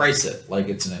 and you price it like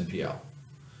it's an NPL,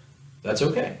 that's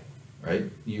okay, right?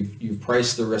 You've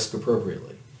priced the risk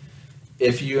appropriately.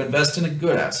 If you invest in a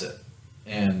good asset,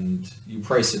 and you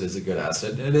price it as a good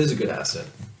asset, and it is a good asset,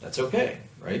 that's okay,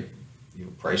 right? You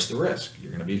price the risk,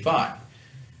 you're going to be fine.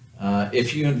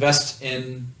 If you invest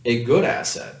in a good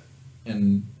asset,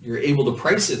 and you're able to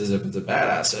price it as if it's a bad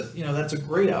asset, that's a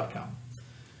great outcome.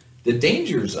 The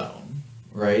danger zone,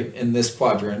 right, in this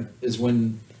quadrant is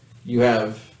when you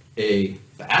have a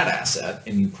bad asset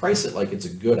and you price it like it's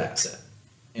a good asset.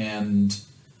 And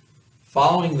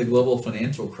following the global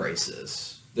financial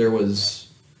crisis, there was,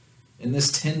 and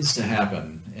this tends to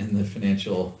happen in the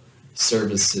financial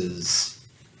services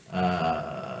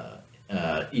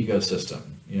ecosystem,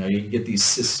 you get these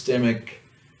systemic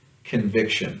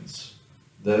convictions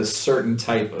that a certain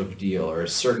type of deal or a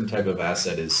certain type of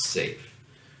asset is safe.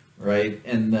 Right?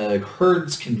 And the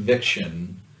herd's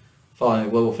conviction following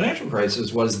the global financial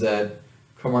crisis was that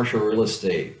commercial real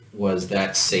estate was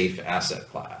that safe asset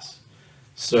class.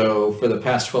 So for the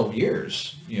past 12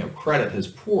 years, credit has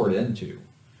poured into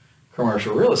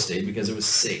commercial real estate because it was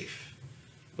safe.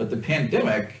 But the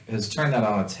pandemic has turned that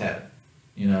on its head.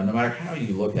 No matter how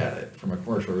you look at it from a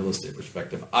commercial real estate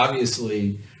perspective,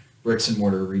 obviously bricks and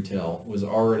mortar retail was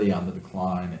already on the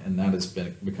decline, and that has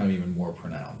become even more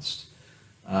pronounced.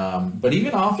 But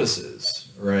even offices,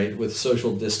 right, with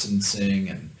social distancing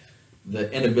and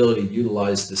the inability to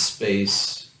utilize the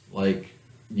space like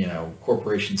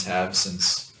corporations have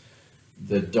since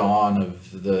the dawn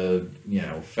of the,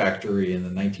 factory in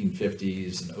the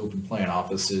 1950s, and open plan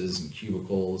offices and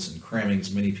cubicles and cramming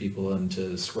as many people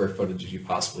into square footage as you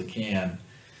possibly can.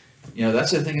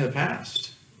 That's a thing of the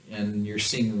past. And you're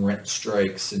seeing rent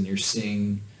strikes, and you're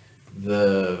seeing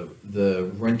the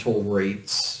rental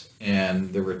rates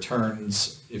and the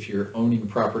returns, if you're owning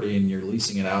property and you're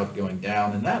leasing it out, going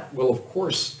down. And that will, of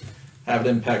course, have an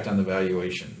impact on the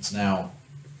valuations. Now,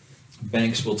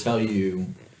 banks will tell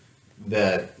you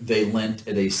that they lent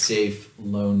at a safe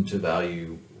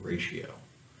loan-to-value ratio.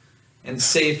 And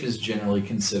safe is generally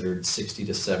considered 60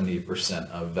 to 70%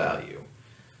 of value.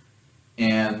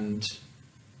 And,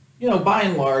 by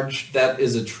and large, that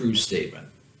is a true statement.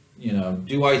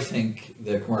 Do I think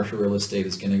that commercial real estate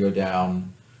is going to go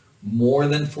down more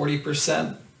than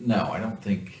 40%? No, I don't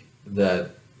think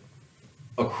that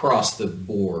across the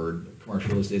board, commercial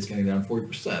real estate is going to go down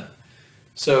 40%.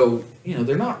 So,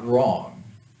 they're not wrong.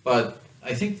 But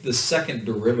I think the second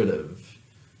derivative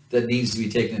that needs to be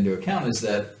taken into account is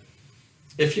that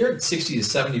if you're at 60 to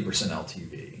 70%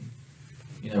 LTV,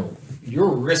 your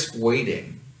risk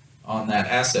weighting on that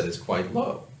asset is quite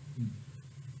low.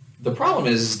 The problem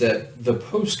is that the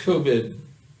post-COVID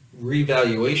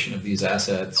revaluation of these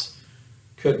assets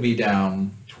could be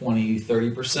down 20,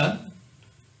 30%,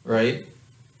 right?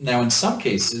 Now, in some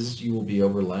cases, you will be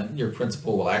overlent, your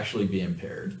principal will actually be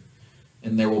impaired,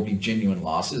 and there will be genuine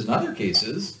losses. In other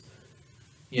cases,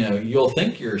 you'll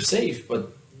think you're safe,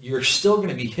 but you're still going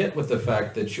to be hit with the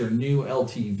fact that your new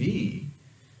LTV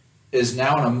is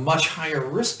now in a much higher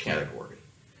risk category.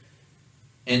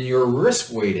 And your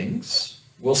risk weightings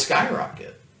will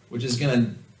skyrocket, which is going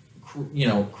to,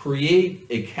 create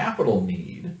a capital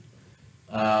need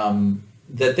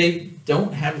that they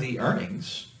don't have the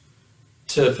earnings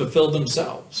to fulfill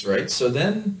themselves, right? So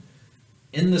then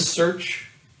in the search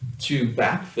to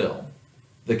backfill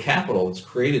the capital that's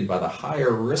created by the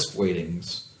higher risk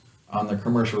weightings on the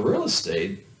commercial real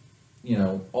estate,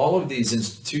 all of these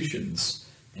institutions,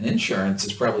 and insurance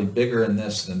is probably bigger in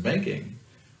this than banking,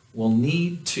 will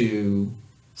need to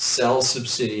sell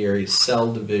subsidiaries,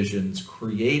 sell divisions,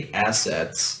 create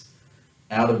assets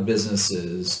out of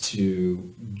businesses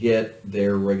to get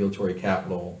their regulatory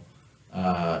capital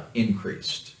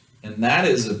increased. And that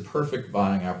is a perfect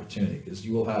buying opportunity, because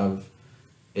you will have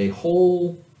a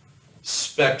whole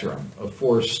spectrum of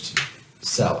forced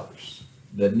sellers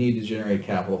that need to generate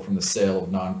capital from the sale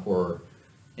of non-core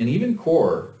and even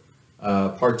core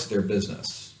parts of their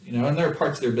business. And there are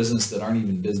parts of their business that aren't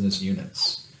even business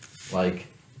units, like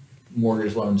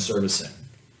mortgage loan servicing,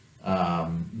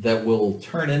 that will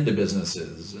turn into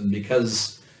businesses. And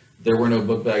because there were no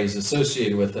book values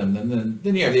associated with them,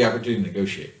 then you have the opportunity to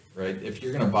negotiate, right? If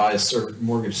you're going to buy a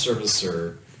mortgage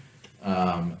servicer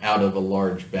out of a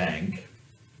large bank,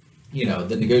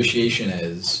 the negotiation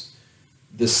is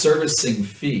the servicing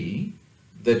fee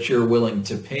that you're willing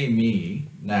to pay me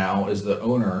now as the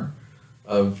owner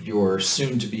of your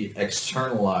soon-to-be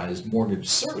externalized mortgage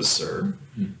servicer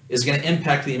is going to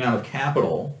impact the amount of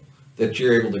capital that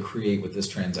you're able to create with this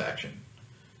transaction.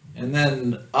 And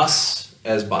then us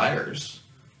as buyers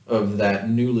of that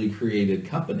newly created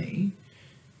company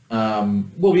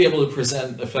will be able to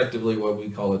present effectively what we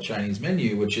call a Chinese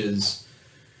menu, which is,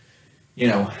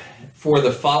 for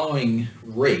the following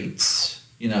rates,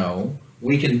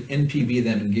 we can NPV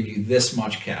them and give you this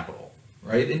much capital,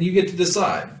 right? And you get to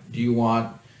decide, do you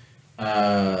want to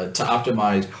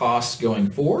optimize costs going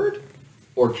forward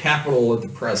or capital at the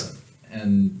present?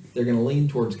 And they're going to lean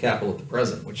towards capital at the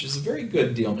present, which is a very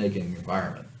good deal-making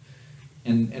environment.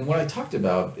 And what I talked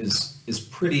about is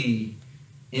pretty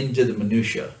into the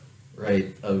minutia,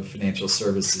 right, of financial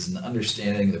services and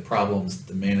understanding the problems that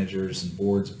the managers and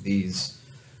boards of these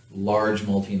large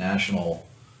multinational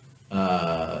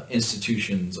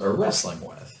institutions are wrestling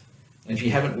with. And if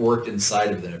you haven't worked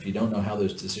inside of them, if you don't know how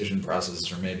those decision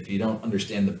processes are made, if you don't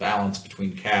understand the balance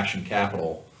between cash and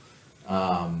capital,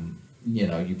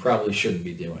 you probably shouldn't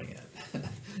be doing it.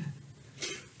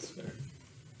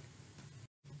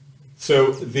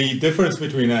 So the difference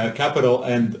between capital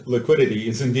and liquidity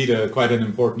is indeed quite an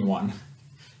important one.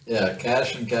 Yeah,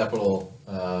 cash and capital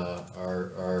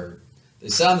are they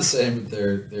sound the same, but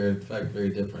they're in fact very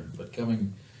different. But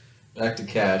coming back to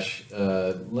cash,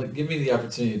 give me the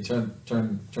opportunity to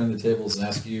turn the tables and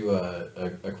ask you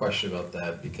a question about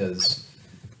that, because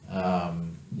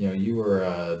you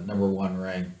were number one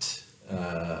ranked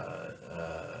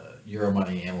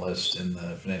Euromoney analyst in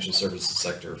the financial services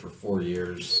sector for 4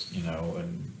 years,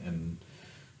 and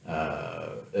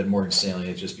at Morgan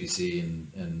Stanley, HSBC,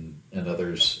 and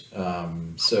others.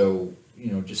 So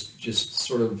just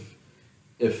sort of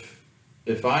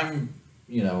if I'm,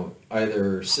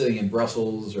 either sitting in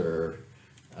Brussels or,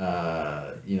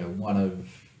 one of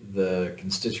the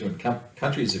constituent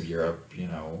countries of Europe,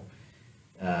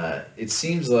 it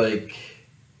seems like,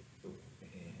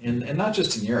 and not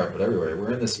just in Europe, but everywhere,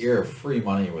 we're in this era of free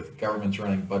money with governments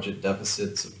running budget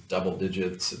deficits of double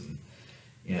digits and,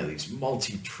 these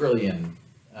multi-trillion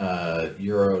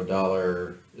euro,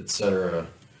 dollar, etc.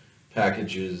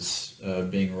 packages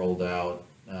being rolled out,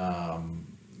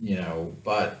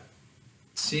 but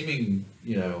seeming,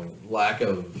 lack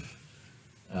of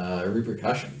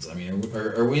repercussions. I mean,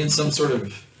 are we in some sort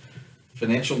of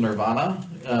financial nirvana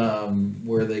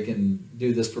where they can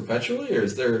do this perpetually, or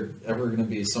is there ever going to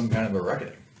be some kind of a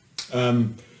reckoning?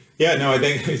 Yeah, no, I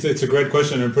think it's a great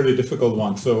question and a pretty difficult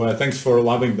one. So thanks for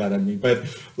lobbing that at me. But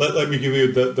let me give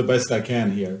you the best I can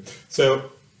here.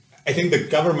 So I think the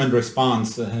government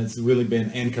response has really been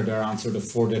anchored around sort of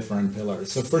four different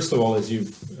pillars. So first of all, as you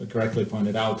correctly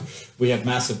pointed out, we have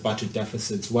massive budget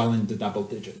deficits well into double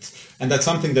digits. And that's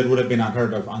something that would have been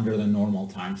unheard of under the normal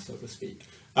times, so to speak.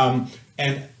 And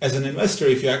as an investor,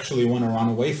 if you actually want to run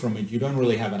away from it, you don't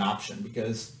really have an option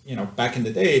because, back in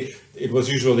the day, it would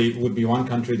be one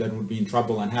country that would be in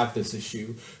trouble and have this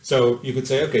issue. So you could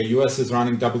say, okay, US is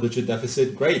running double-digit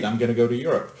deficit. Great, I'm going to go to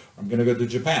Europe. I'm going to go to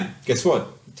Japan. Guess what?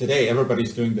 Today,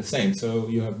 everybody's doing the same, so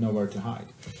you have nowhere to hide.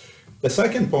 The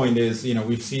second point is,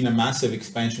 we've seen a massive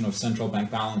expansion of central bank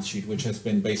balance sheet, which has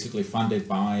been basically funded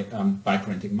by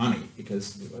printing money,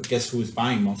 because guess who is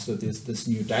buying most of this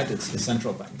new debt? It's the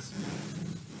central banks.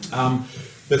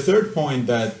 The third point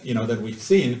that that we've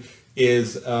seen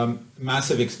is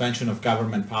massive expansion of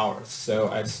government powers. So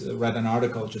I read an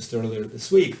article just earlier this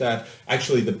week that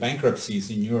actually the bankruptcies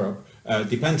in Europe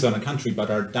depends on a country, but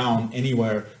are down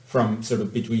anywhere from sort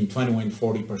of between 20 and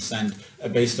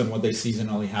 40% based on what they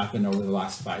seasonally happen over the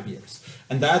last 5 years.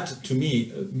 And that, to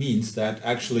me, means that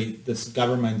actually this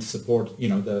government support,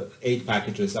 the aid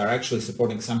packages are actually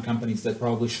supporting some companies that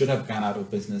probably should have gone out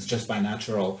of business just by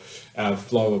natural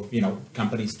flow of,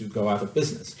 companies to go out of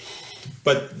business.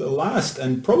 But the last,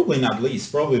 and probably not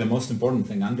least, probably the most important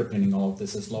thing underpinning all of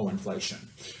this is low inflation.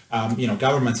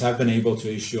 Governments have been able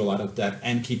to issue a lot of debt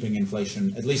and keeping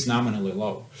inflation at least nominally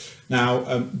low.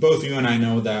 Now, both you and I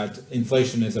know that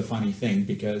inflation is a funny thing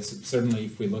because certainly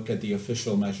if we look at the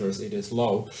official measures, it is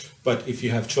low. But if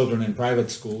you have children in private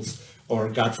schools, or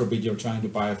God forbid you're trying to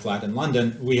buy a flat in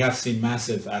London, we have seen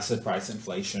massive asset price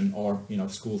inflation or,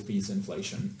 school fees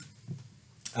inflation.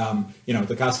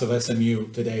 The cost of SMU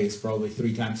today is probably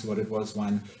 3 times what it was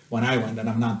when I went, and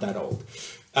I'm not that old,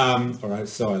 or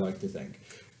so I like to think.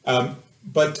 I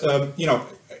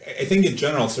think in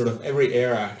general, sort of every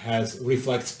era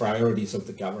reflects priorities of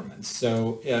the government.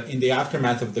 So in the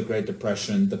aftermath of the Great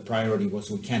Depression, the priority was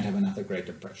we can't have another Great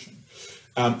Depression.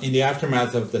 In the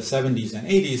aftermath of the 70s and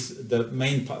 80s, the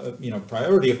main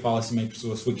priority of policymakers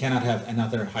was we cannot have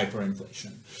another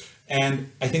hyperinflation. And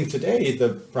I think today the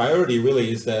priority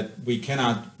really is that we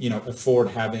cannot, afford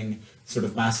having sort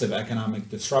of massive economic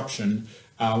disruption,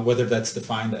 whether that's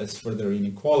defined as further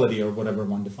inequality or whatever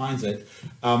one defines it.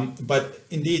 But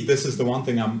indeed, this is the one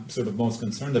thing I'm sort of most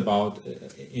concerned about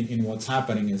in what's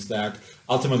happening is that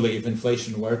ultimately, if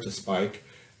inflation were to spike,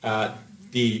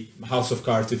 the house of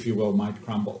cards, if you will, might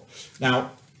crumble.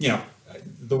 Now,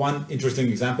 the one interesting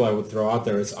example I would throw out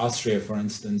there is Austria, for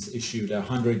instance, issued a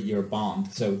 100-year bond,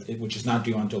 which is not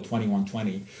due until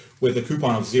 2120, with a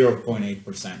coupon of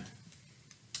 0.8%.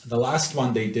 The last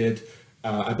one they did,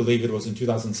 I believe it was in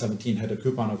 2017, had a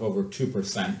coupon of over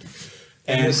 2%.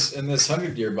 And this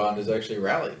 100-year bond has actually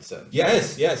rallied since.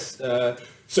 Yes.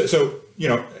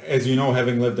 As you know,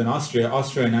 having lived in Austria in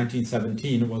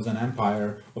 1917 was an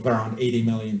empire of around 80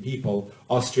 million people.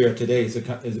 Austria today is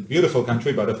a beautiful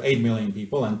country, but of 8 million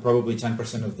people, and probably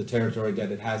 10% of the territory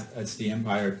that it has as the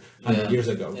empire 100 years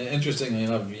ago. Interestingly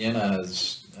enough, Vienna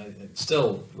is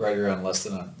still right around less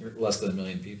than a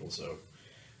million people. So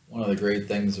one of the great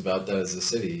things about that as a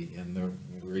city, and the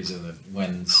reason that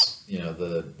wins,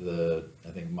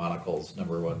 I think Monocle's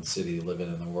 #1 city to live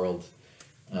in the world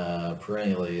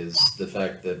perennially, is the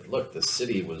fact that, look, the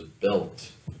city was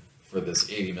built for this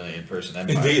 80 million person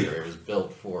empire. Indeed. It was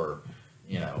built for,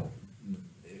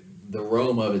 the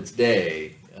Rome of its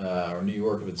day, or New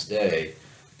York of its day.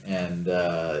 And,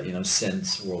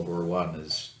 since World War I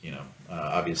has,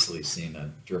 obviously seen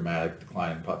a dramatic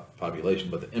decline in population,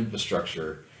 but the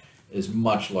infrastructure is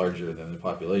much larger than the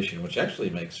population, which actually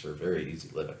makes for very easy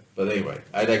living. But anyway,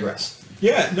 I digress.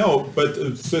 Yeah, no, but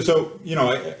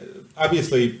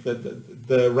obviously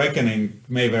the reckoning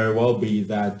may very well be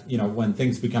that, when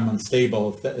things become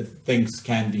unstable, things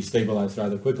can destabilize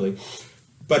rather quickly.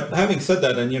 But having said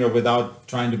that, and without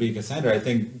trying to be Cassandra, I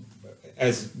think,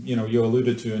 as you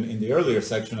alluded to in the earlier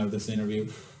section of this interview,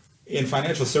 in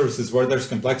financial services, where there's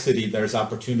complexity, there's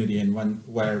opportunity, and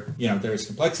where there is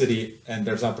complexity and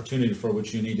there's opportunity for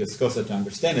which you need a skill set to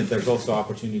understand it, there's also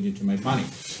opportunity to make money.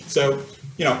 So,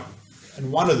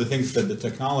 and one of the things that the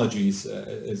technologies,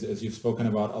 as you've spoken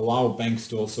about, allow banks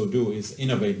to also do is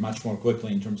innovate much more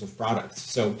quickly in terms of products.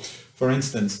 So, for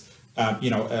instance,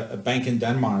 a bank in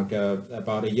Denmark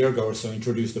about a year ago or so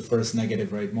introduced the first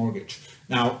negative rate mortgage.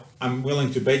 Now, I'm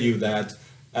willing to bet you that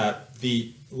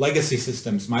the legacy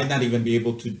systems might not even be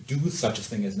able to do such a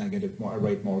thing as negative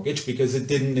rate mortgage because it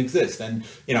didn't exist. And,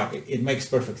 it makes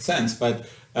perfect sense. But,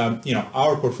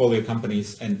 our portfolio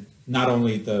companies, and not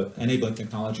only the enabling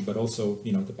technology, but also,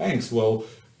 the banks will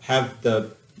have the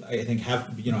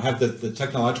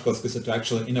technological skill set to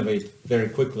actually innovate very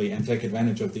quickly and take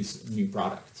advantage of these new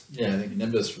products. Yeah, I think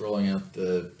Nimbus rolling out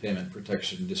the payment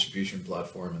protection distribution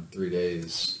platform in 3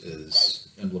 days is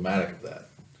emblematic of that.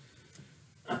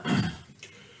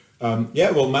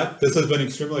 Well, Matt, this has been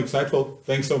extremely insightful.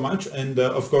 Thanks so much. And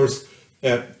of course, for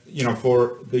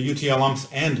the UT alums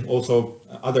and also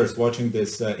others watching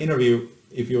this interview,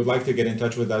 if you would like to get in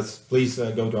touch with us, please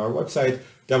go to our website,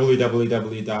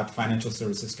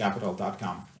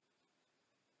 www.financialservicescapital.com.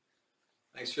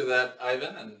 Thanks for that,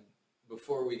 Ivan. And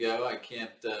before we go, I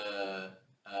can't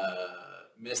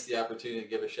miss the opportunity to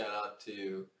give a shout out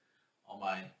to all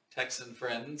my Texan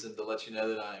friends and to let you know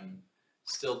that I'm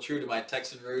still true to my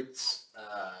Texan roots.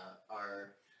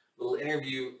 Our little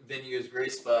interview venue is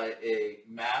graced by a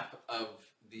map of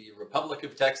the Republic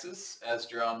of Texas as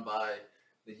drawn by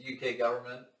the UK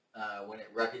government when it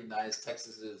recognized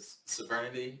Texas's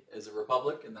sovereignty as a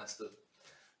republic, and that's the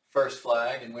first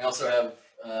flag. And we also have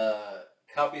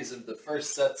copies of the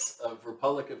first sets of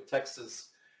Republic of Texas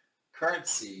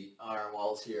currency on our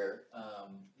walls here.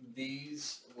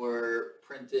 These were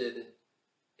printed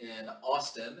in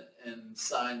Austin and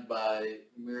signed by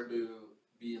Mirabeau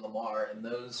B. Lamar, and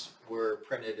those were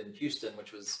printed in Houston,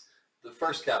 which was the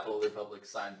first capital of the republic,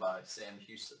 signed by Sam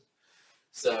Houston.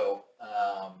 So,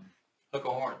 hook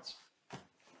 'em horns.